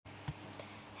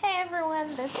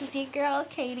everyone, this is your girl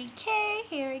Katie K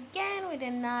here again with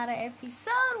another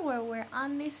episode where we're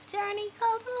on this journey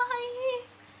called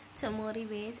life to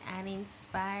motivate and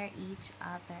inspire each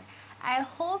other. I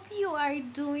hope you are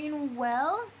doing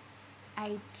well.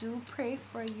 I do pray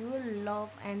for you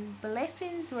love and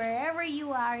blessings wherever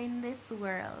you are in this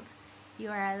world. You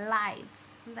are alive.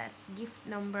 That's gift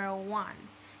number one.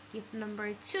 Gift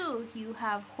number two, you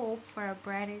have hope for a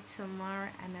brighter tomorrow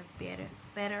and a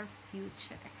better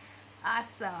future.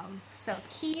 Awesome. So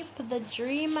keep the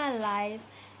dream alive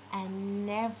and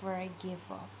never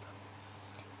give up.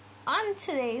 On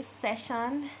today's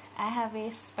session, I have a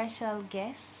special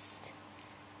guest.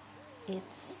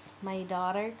 It's my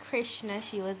daughter Krishna.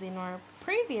 She was in our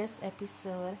previous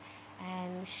episode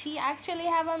and she actually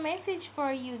have a message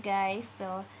for you guys.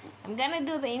 So I'm gonna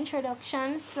do the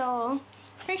introduction. So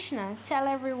Krishna, tell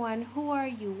everyone, who are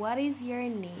you? What is your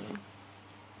name?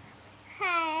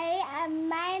 Hi,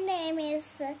 my name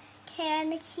is Kara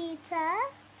Nikita.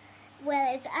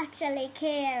 Well, it's actually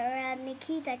Kara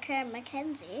Nikita Kara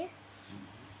Mackenzie.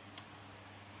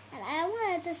 And I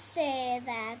wanted to say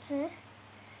that,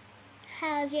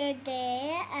 how's your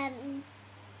day and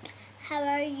how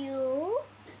are you?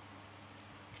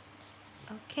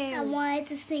 Okay. I wanted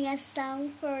to sing a song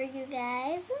for you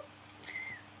guys.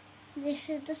 This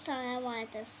is the song I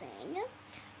wanted to sing.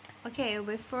 Okay,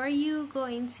 before you go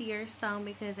into your song,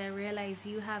 because I realize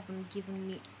you haven't given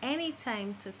me any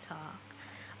time to talk.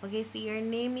 Okay, so your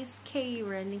name is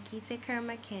Kara Nikita Kara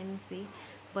Mackenzie,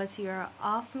 but you're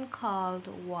often called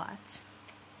what?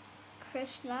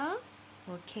 Krishna.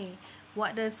 Okay,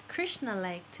 what does Krishna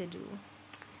like to do?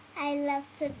 I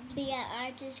love to be an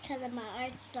artist because I'm an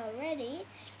artist already.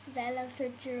 Because I love to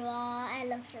draw, I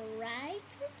love to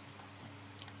write.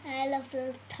 I love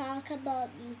to talk about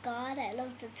God. I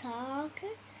love to talk.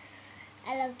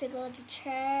 I love to go to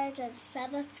church and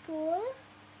Sabbath school.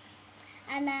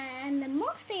 And the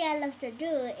most thing I love to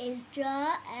do is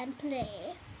draw and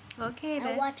play. Okay,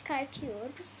 and watch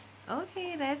cartoons.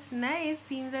 Okay, that's nice.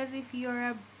 Seems as if you're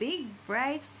a big,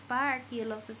 bright spark. You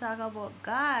love to talk about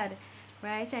God,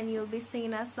 right? And you'll be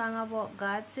singing a song about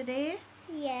God today?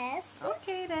 Yes.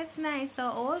 Okay, that's nice.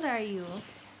 How old are you?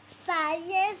 5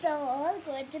 years old,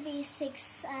 going to be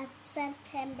 6 at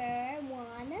September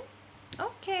 1.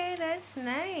 Okay, that's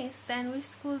nice. And which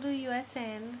school do you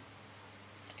attend?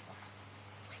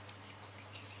 What school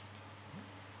is it?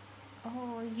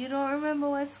 Oh, you don't remember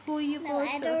what school you go to? No,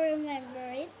 I don't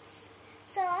remember it.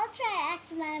 So I'll try to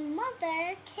ask my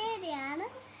mother, Kadian,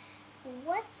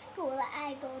 what school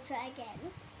I go to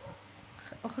again.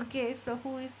 Okay, so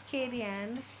who is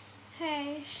Kadian?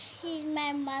 She's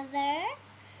my mother.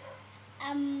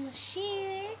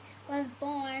 She was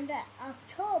born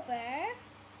October.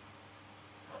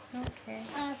 Okay.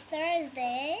 On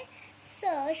Thursday.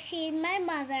 So she's my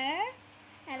mother,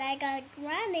 and I got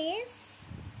grannies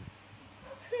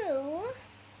who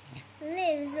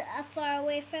lives far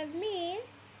away from me,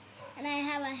 and I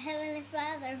have a heavenly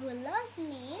Father who loves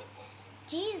me,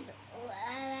 Jesus,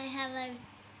 and I have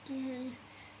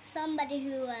somebody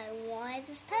who I wanted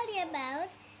to study about,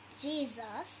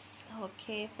 Jesus.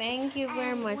 Okay, thank you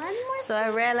very And much. one more So I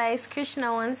realize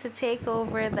Krishna wants to take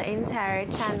over the entire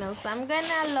channel. So I'm going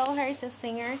to allow her to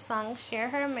sing her song, share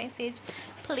her message.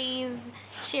 Please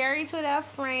share it with a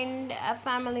friend, a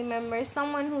family member,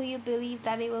 someone who you believe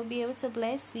that it will be able to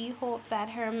bless. We hope that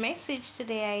her message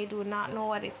today, I do not know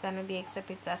what it's going to be except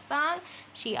it's a song.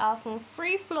 She often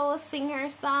free flows, sing her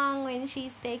song when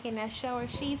she's taking a shower.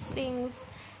 She sings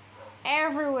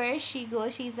everywhere she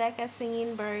goes. She's like a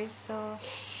singing bird. So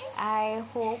I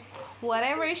hope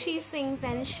whatever she sings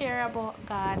and share about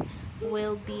God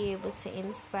will be able to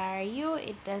inspire you.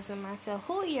 It doesn't matter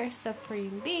who your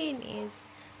supreme being is.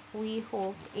 We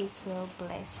hope it will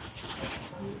bless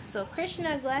you. So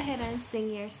Krishna, go ahead and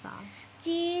sing your song.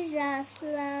 Jesus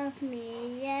loves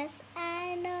me, yes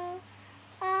I know.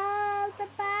 All the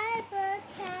Bible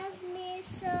tells me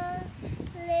so.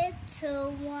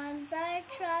 Little ones are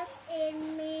trust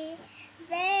in me.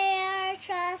 They are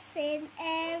trusting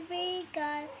every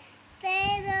God.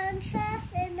 They don't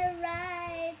trust in the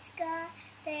right God.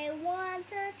 They want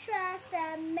to trust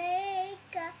and make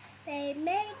God. They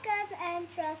make God and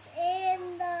trust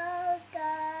in those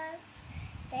gods.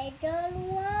 They don't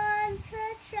want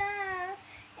to trust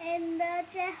in the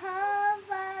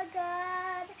Jehovah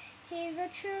God. He's a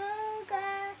true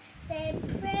God. They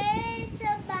pray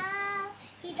to bow.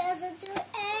 He doesn't do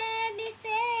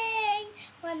anything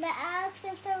when the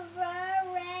absence of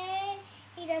rain.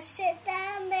 He just sit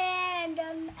down there and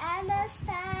don't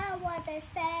understand what they're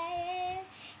saying.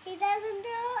 He doesn't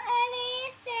do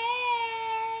anything.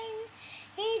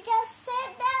 He just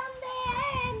sit down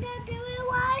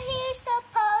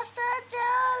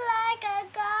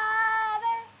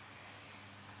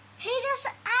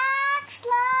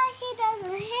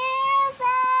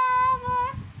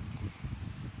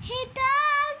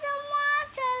doesn't want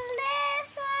to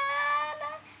listen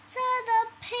to the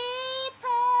people.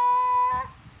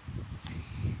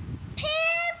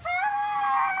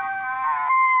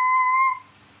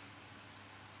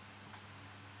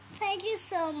 Thank you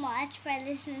so much for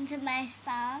listening to my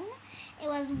song. It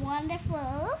was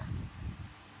wonderful.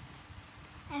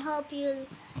 I hope you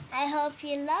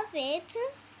love it.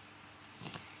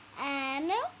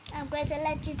 And I'm going to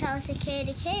let you talk to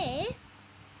Katie K,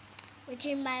 which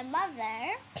is my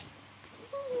mother.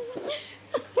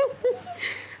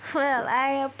 Well,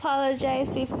 I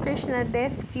apologize if Krishna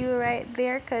deafed you right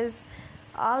there, because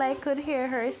all I could hear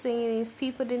her saying is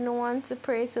people didn't want to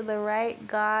pray to the right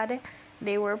God.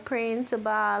 They were praying to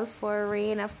Baal for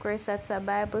rain. Of course, that's a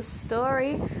Bible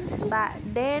story. But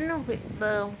then with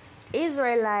the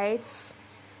Israelites,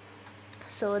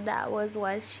 so that was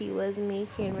what she was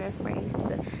making reference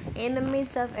to. In the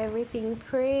midst of everything,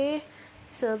 pray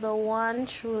to the one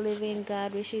true living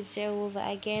God, which is Jehovah.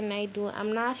 Again,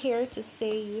 I'm not here to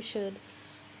say you should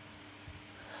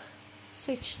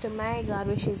switch to my God,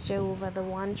 which is Jehovah, the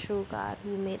one true God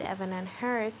who made heaven and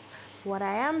earth. What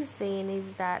I am saying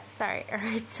is that,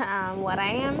 what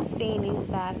I am saying is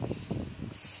that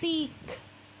seek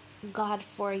God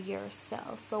for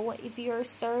yourself. So what if you're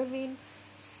serving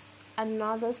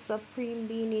another supreme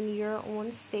being in your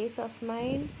own state of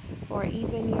mind, or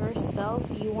even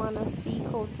yourself, you want to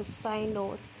seek out to find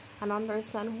out and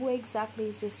understand who exactly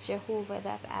is this Jehovah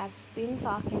that I've been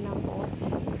talking about,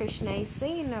 Krishna is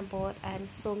saying about, and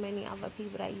so many other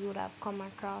people that you would have come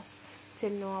across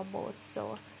to know about.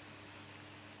 So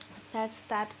that's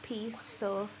that piece.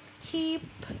 So keep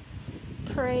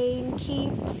praying,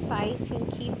 keep fighting,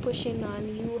 keep pushing on.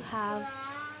 You have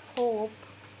hope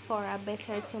for a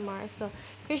better tomorrow. So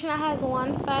Krishna has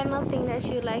one final thing that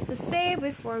you'd like to say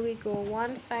before we go.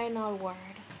 One final word.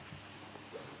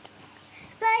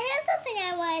 So here's the thing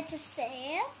I wanted to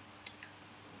say.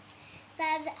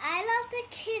 That I love to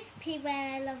kiss people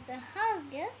and I love to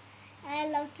hug. And I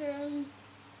love to,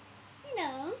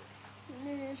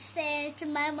 say to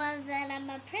my mother that I'm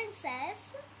a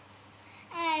princess.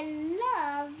 And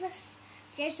I love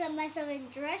dressing myself in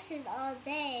dresses all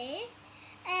day.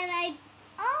 And I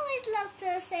always love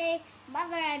to say,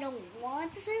 Mother, I don't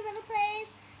want to sleep in a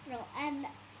place. And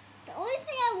the only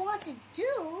thing I want to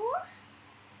do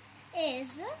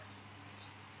is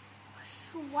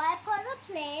swipe on the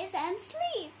place and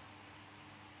sleep.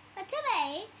 But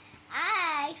today,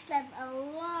 I slept a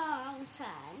long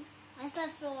time. I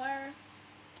slept for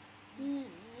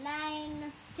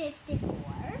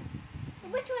 9:54,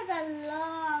 which was a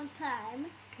long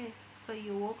time. Okay, so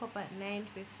you woke up at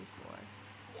 9:54.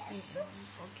 Yes.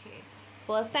 Okay.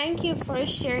 Well, thank you for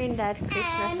sharing that,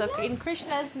 Krishna. So in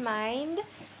Krishna's mind,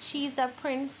 she's a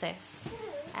princess.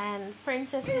 And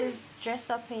princesses dress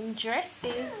up in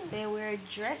dresses. They wear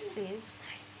dresses.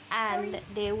 And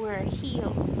they wear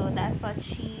heels. So that's what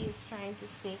she is trying to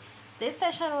say. This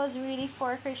session was really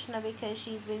for Krishna because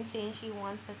she's been saying she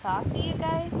wants to talk to you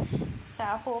guys. So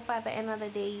I hope at the end of the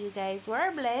day you guys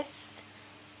were blessed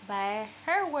by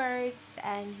her words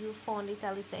and you found it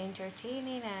a little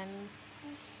entertaining and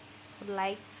would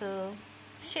like to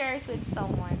share it with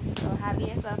someone. So have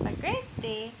yourself a great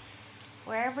day.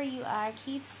 Wherever you are,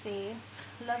 keep safe.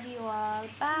 Love you all.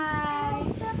 Bye.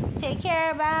 Take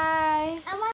care. Bye.